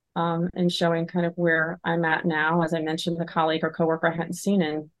 and showing kind of where I'm at now. As I mentioned, the colleague or coworker I hadn't seen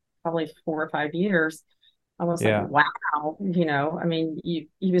in probably 4 or 5 years. I was like, Yeah. wow, I mean, he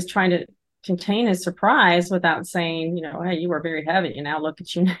was trying to contain his surprise without saying, hey, you were very heavy and now look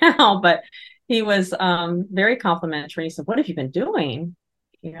at you now. But he was very complimentary. He said, what have you been doing?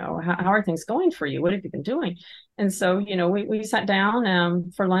 How are things going for you? What have you been doing? And so, we sat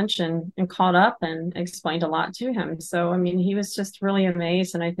down for lunch and caught up and explained a lot to him. So, I mean, he was just really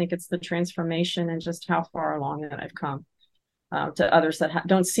amazed. And I think it's the transformation and just how far along that I've come to others that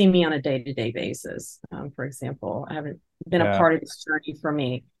don't see me on a day-to-day basis. For example, I haven't been a Yeah. part of this journey for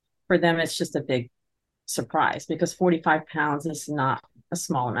me. For them, it's just a big surprise because 45 pounds is not a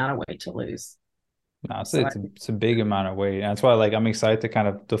small amount of weight to lose. No, So it's a big amount of weight. And that's why like I'm excited to kind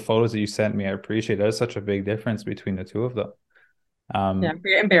of the photos that you sent me. I appreciate it. There's such a big difference between the two of them. yeah, Um,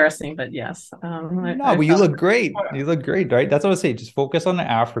 very embarrassing, but yes, no, I but you felt look great. You look great, right? That's what I say. Just focus on the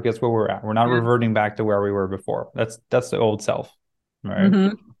Africa. That's where we're at. We're not yeah. reverting back to where we were before. That's the old self. Right.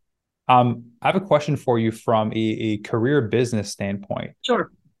 Mm-hmm. I have a question for you from a career business standpoint.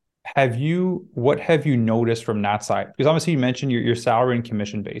 Sure. What have you noticed from that side? Because obviously you mentioned your salary and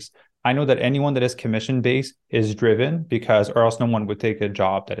commission based. I know that anyone that is commission based is driven because, or else no one would take a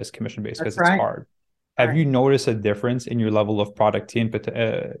job that is commission based That's because it's right. hard. Have Right. you noticed a difference in your level of productivity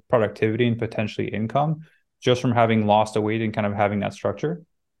and potentially income just from having lost the weight and kind of having that structure?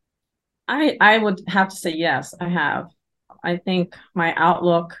 I would have to say yes, I have. I think my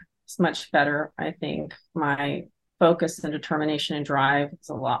outlook is much better. I think my focus and determination and drive. It's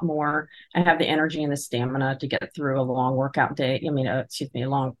a lot more. I have the energy and the stamina to get through a long workout day. A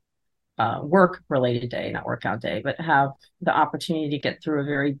long work related day, not workout day, but have the opportunity to get through a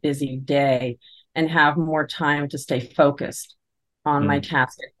very busy day and have more time to stay focused on my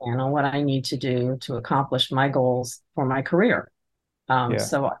task at hand, on what I need to do to accomplish my goals for my career. Yeah.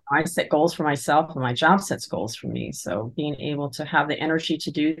 So I set goals for myself and my job sets goals for me. So being able to have the energy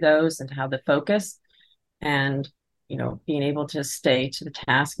to do those and to have the focus and, being able to stay to the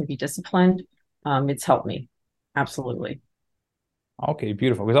task and be disciplined, it's helped me. Absolutely. Okay,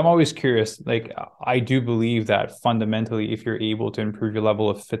 beautiful. Because I'm always curious, like I do believe that fundamentally, if you're able to improve your level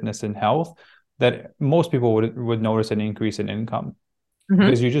of fitness and health, that most people would notice an increase in income Mm-hmm.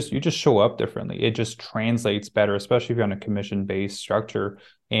 because you just show up differently. It just translates better, especially if you're on a commission-based structure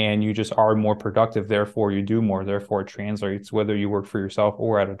and you just are more productive. Therefore, you do more. Therefore, it translates whether you work for yourself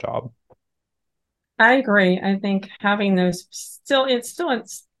or at a job. I agree. I think having those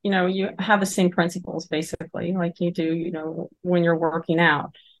it's you have the same principles basically, like you do, when you're working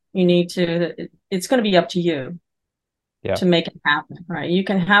out. It's going to be up to you Yeah. to make it happen, right? You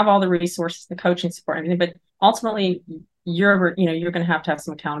can have all the resources, the coaching support, everything, but ultimately you're going to have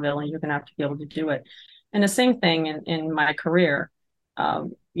some accountability. You're going to have to be able to do it. And the same thing in my career.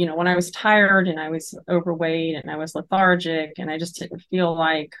 When I was tired and I was overweight and I was lethargic and I just didn't feel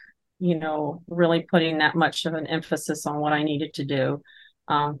like, really putting that much of an emphasis on what I needed to do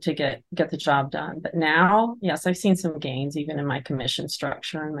to get the job done. But now, yes, I've seen some gains even in my commission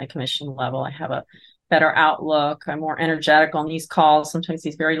structure and my commission level. I have a better outlook. I'm more energetic on these calls, sometimes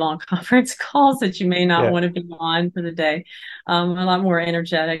these very long conference calls that you may not Yeah. want to be on for the day. A lot more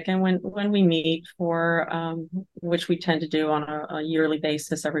energetic. And when we meet for, which we tend to do on a yearly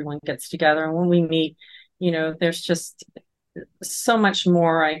basis, everyone gets together. And when we meet, there's just so much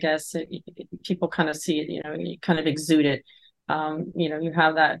more, I guess. People kind of see it, you kind of exude it. You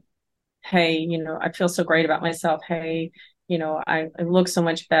have that, hey, I feel so great about myself. Hey, I look so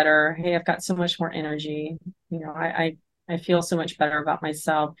much better. Hey, I've got so much more energy. I feel so much better about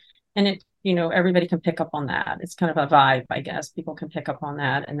myself. And everybody can pick up on that. It's kind of a vibe, I guess. People can pick up on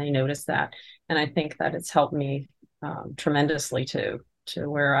that and they notice that. And I think that it's helped me tremendously too, to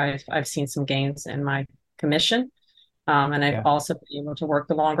where I've seen some gains in my commission. And I've Yeah. also been able to work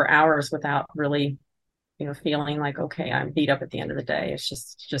the longer hours without really, feeling like, okay, I'm beat up at the end of the day. It's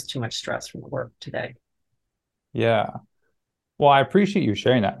just too much stress from the work today. Yeah. Well, I appreciate you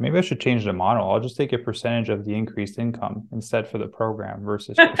sharing that. Maybe I should change the model. I'll just take a percentage of the increased income instead for the program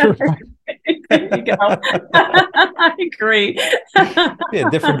versus There you go. I agree. yeah,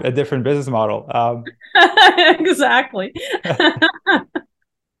 a different business model. Exactly.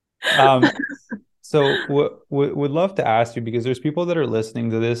 Um, so would love to ask you because there's people that are listening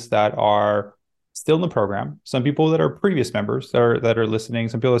to this that are still in the program, some people that are previous members that are listening,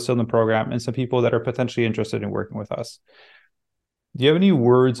 some people that are still in the program, and some people that are potentially interested in working with us. Do you have any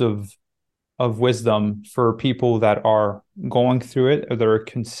words of wisdom for people that are going through it or that are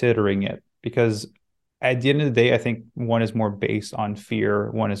considering it? Because at the end of the day, I think one is more based on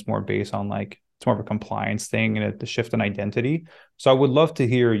fear, one is more based on like it's more of a compliance thing and the shift in identity. So I would love to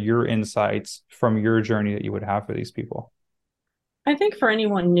hear your insights from your journey that you would have for these people. I think for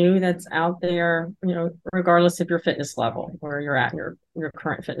anyone new that's out there, regardless of your fitness level, where you're at in your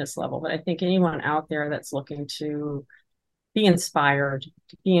current fitness level, but I think anyone out there that's looking to be inspired,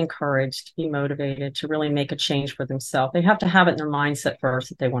 to be encouraged, to be motivated, to really make a change for themselves. They have to have it in their mindset first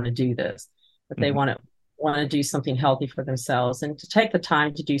that they want to do this, that they Mhm. want to do something healthy for themselves and to take the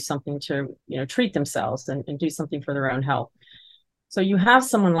time to do something to, treat themselves and do something for their own health. So you have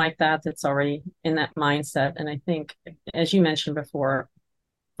someone like that that's already in that mindset. And I think, as you mentioned before,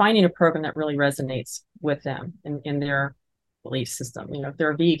 finding a program that really resonates with them in their belief system. If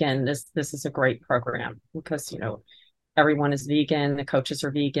they're vegan, this is a great program because, everyone is vegan, the coaches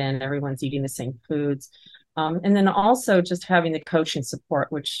are vegan, everyone's eating the same foods. And then also just having the coaching support,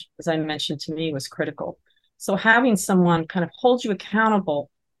 which, as I mentioned to me, was critical. So having someone kind of hold you accountable,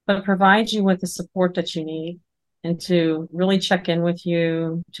 but provide you with the support that you need and to really check in with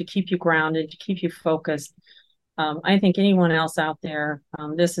you, to keep you grounded, to keep you focused. I think anyone else out there,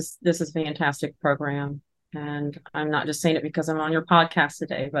 this is a fantastic program. And I'm not just saying it because I'm on your podcast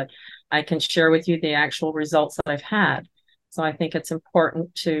today, but I can share with you the actual results that I've had. So I think it's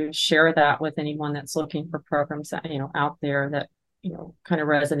important to share that with anyone that's looking for programs that, out there that, kind of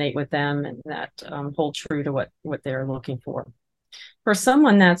resonate with them and that hold true to what they're looking for. For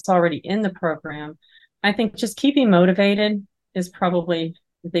someone that's already in the program, I think just keeping motivated is probably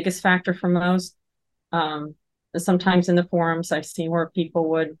the biggest factor for most. Sometimes in the forums, I've seen where people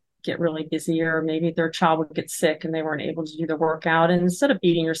would get really busy, or maybe their child would get sick and they weren't able to do the workout. And instead of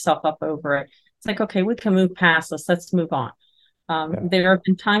beating yourself up over it, it's like, okay, we can move past this. Let's move on. Yeah. There have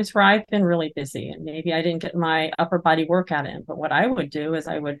been times where I've been really busy and maybe I didn't get my upper body workout in. But what I would do is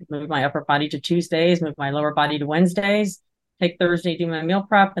I would move my upper body to Tuesdays, move my lower body to Wednesdays, take Thursday, do my meal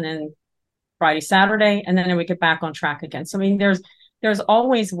prep, and then Friday, Saturday, and then we get back on track again. So I mean, there's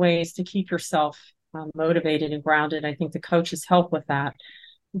always ways to keep yourself motivated and grounded. I think the coaches help with that,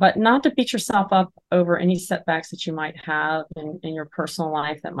 but not to beat yourself up over any setbacks that you might have in your personal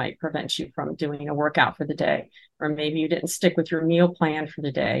life that might prevent you from doing a workout for the day, or maybe you didn't stick with your meal plan for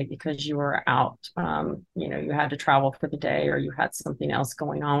the day because you were out, you had to travel for the day, or you had something else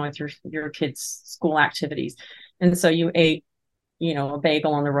going on with your kids' school activities, and so you ate a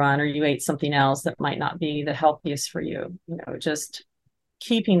bagel on the run, or you ate something else that might not be the healthiest for you. Just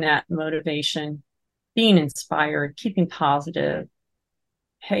keeping that motivation, being inspired, keeping positive.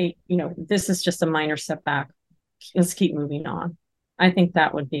 Hey, this is just a minor setback. Let's keep moving on. I think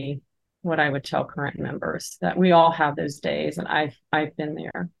that would be what I would tell current members, that we all have those days, and I've been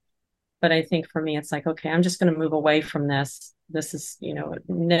there. But I think for me, it's like, okay, I'm just going to move away from this. This is, a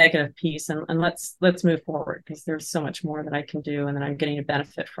negative piece, and let's move forward, because there's so much more that I can do and that I'm getting a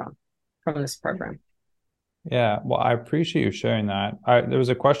benefit from this program. Yeah, well, I appreciate you sharing that. There was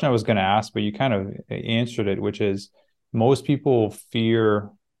a question I was going to ask, but you kind of answered it, which is most people fear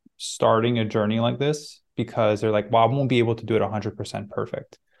starting a journey like this because they're like, well, I won't be able to do it 100%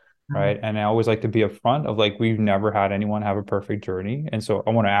 perfect. Right. And I always like to be upfront of like, we've never had anyone have a perfect journey. And so I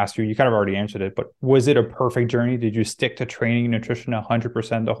want to ask you, you kind of already answered it, but was it a perfect journey? Did you stick to training and nutrition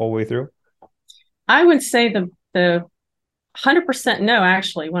 100% the whole way through? I would say the 100% no,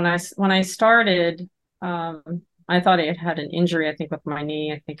 actually. When I started, I thought I had an injury, I think, with my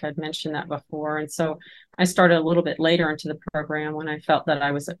knee. I think I'd mentioned that before. And so I started a little bit later into the program when I felt that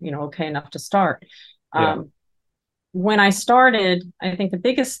I was, okay enough to start. Yeah. When I started, I think the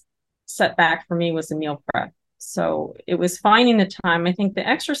biggest setback for me was the meal prep. So it was finding the time. I think the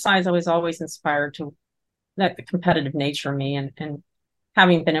exercise I was always inspired to, that the competitive nature of me, and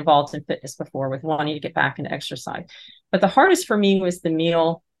having been involved in fitness before, with wanting to get back into exercise. But the hardest for me was the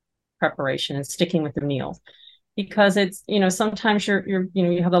meal preparation and sticking with the meals, because it's, sometimes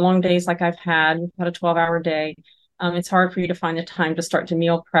you have the long days like I've had. You've had a 12-hour day. It's hard for you to find the time to start to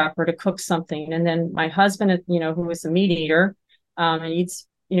meal prep or to cook something. And then my husband, who is a meat eater, and eats,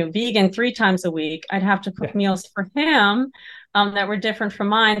 vegan 3 times a week, I'd have to cook meals for him that were different from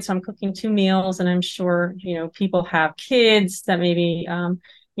mine. So I'm cooking 2 meals, and I'm sure, people have kids that maybe,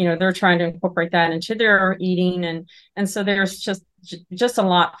 they're trying to incorporate that into their eating. And so there's just a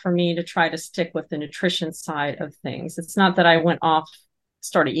lot for me to try to stick with the nutrition side of things. It's not that I went off,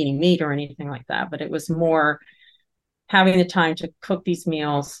 started eating meat or anything like that, but it was more having the time to cook these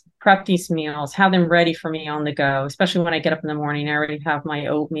meals, prep these meals, have them ready for me on the go, especially when I get up in the morning. I already have my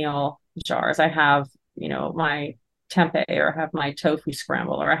oatmeal jars. I have, my tempeh, or I have my tofu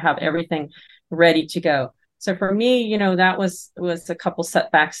scramble, or I have everything ready to go. So for me, that was a couple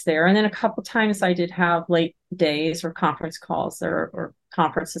setbacks there. And then a couple times I did have late days or conference calls or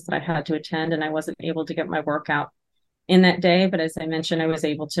conferences that I had to attend, and I wasn't able to get my workout in that day. But as I mentioned, I was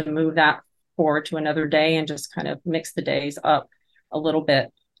able to move that forward to another day and just kind of mix the days up a little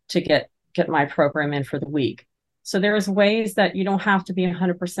bit to get my program in for the week. So there's ways that you don't have to be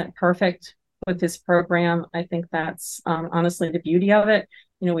 100% perfect with this program. I think that's honestly the beauty of it.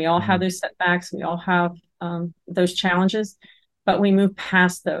 We all have those setbacks. We all have those challenges, but we move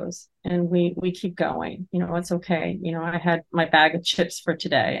past those and we keep going. It's okay. I had my bag of chips for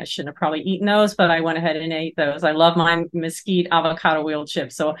today. I shouldn't have probably eaten those, but I went ahead and ate those. I love my mesquite avocado wheel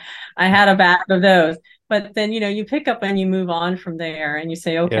chips, so I had a bag of those. But then, you pick up and you move on from there, and you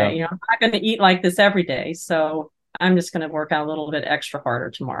say, okay, I'm not going to eat like this every day. So I'm just going to work out a little bit extra harder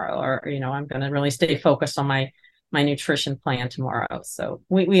tomorrow, or, I'm going to really stay focused on my nutrition plan tomorrow. So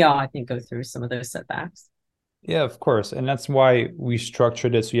we all, I think, go through some of those setbacks. Yeah, of course. And that's why we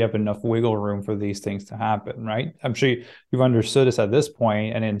structured it so you have enough wiggle room for these things to happen, right? I'm sure you've understood this at this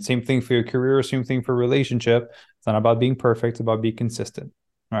point. And then same thing for your career, same thing for relationship. It's not about being perfect, it's about being consistent,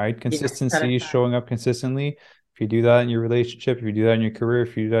 right? Consistency, showing up consistently. If you do that in your relationship, if you do that in your career,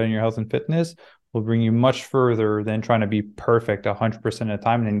 if you do that in your health and fitness, will bring you much further than trying to be perfect 100% of the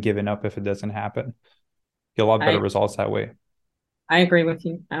time and then giving up if it doesn't happen. Get a lot better results that way. I agree with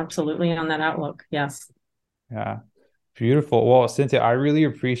you absolutely on that outlook. Yes. Yeah. Beautiful. Well, Cynthia, I really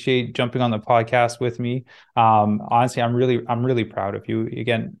appreciate jumping on the podcast with me. Honestly, I'm really proud of you.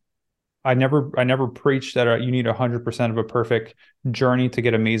 Again, I never preached that you need 100% of a perfect journey to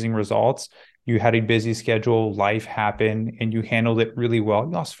get amazing results. you had a busy schedule, life happened, and you handled it really well.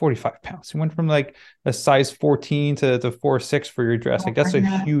 You lost 45 pounds. You went from like a size 14 to 4'6" for your dress. Like that's a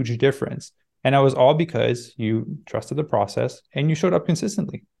huge difference. And that was all because you trusted the process and you showed up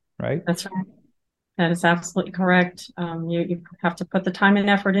consistently, right? That's right. That is absolutely correct. You have to put the time and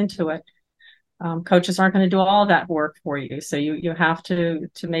effort into it. Coaches aren't going to do all that work for you, so you have to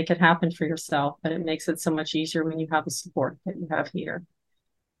make it happen for yourself. But it makes it so much easier when you have the support that you have here,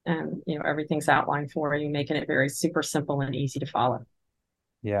 and everything's outlined for you, making it very super simple and easy to follow.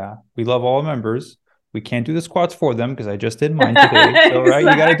 Yeah, we love all members. We can't do the squats for them because I just did mine today. So, right,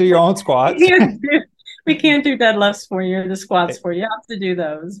 you got to do your own squats. We can't do deadlifts for you or the squats for you. You have to do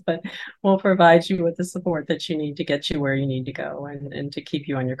those, but we'll provide you with the support that you need to get you where you need to go and to keep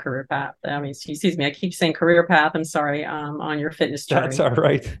you on your career path. I mean, excuse me, I keep saying career path. I'm sorry, on your fitness journey. That's all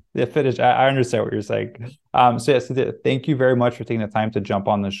right. The finish. I understand what you're saying. So yes, thank you very much for taking the time to jump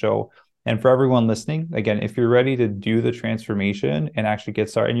on the show. And for everyone listening, again, if you're ready to do the transformation and actually get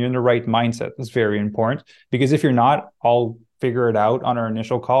started and you're in the right mindset, that's very important, because if you're not, I'll figure it out on our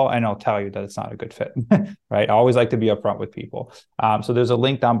initial call and I'll tell you that it's not a good fit, right? I always like to be upfront with people. So there's a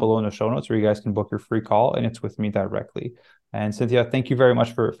link down below in the show notes where you guys can book your free call and it's with me directly. And Cynthia, thank you very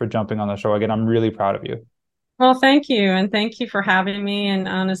much for jumping on the show. Again, I'm really proud of you. Well, thank you. And thank you for having me. And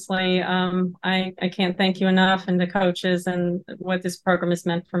honestly, I can't thank you enough, and the coaches and what this program has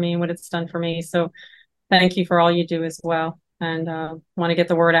meant for me and what it's done for me. So thank you for all you do as well. And want to get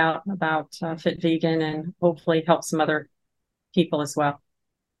the word out about Fit Vegan and hopefully help some other people as well.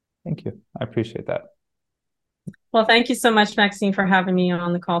 Thank you. I appreciate that. Well, thank you so much, Maxine, for having me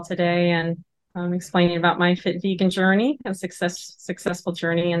on the call today and explaining about my Fit Vegan journey, a successful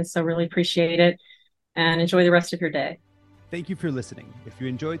journey. And so really appreciate it. And enjoy the rest of your day. Thank you for listening. If you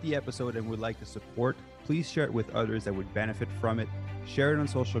enjoyed the episode and would like to support, please share it with others that would benefit from it. Share it on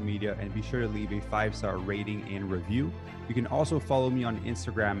social media and be sure to leave a 5-star rating and review. You can also follow me on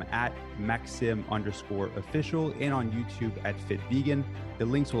Instagram at Maxim_official and on YouTube at Fit Vegan. The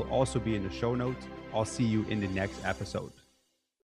links will also be in the show notes. I'll see you in the next episode.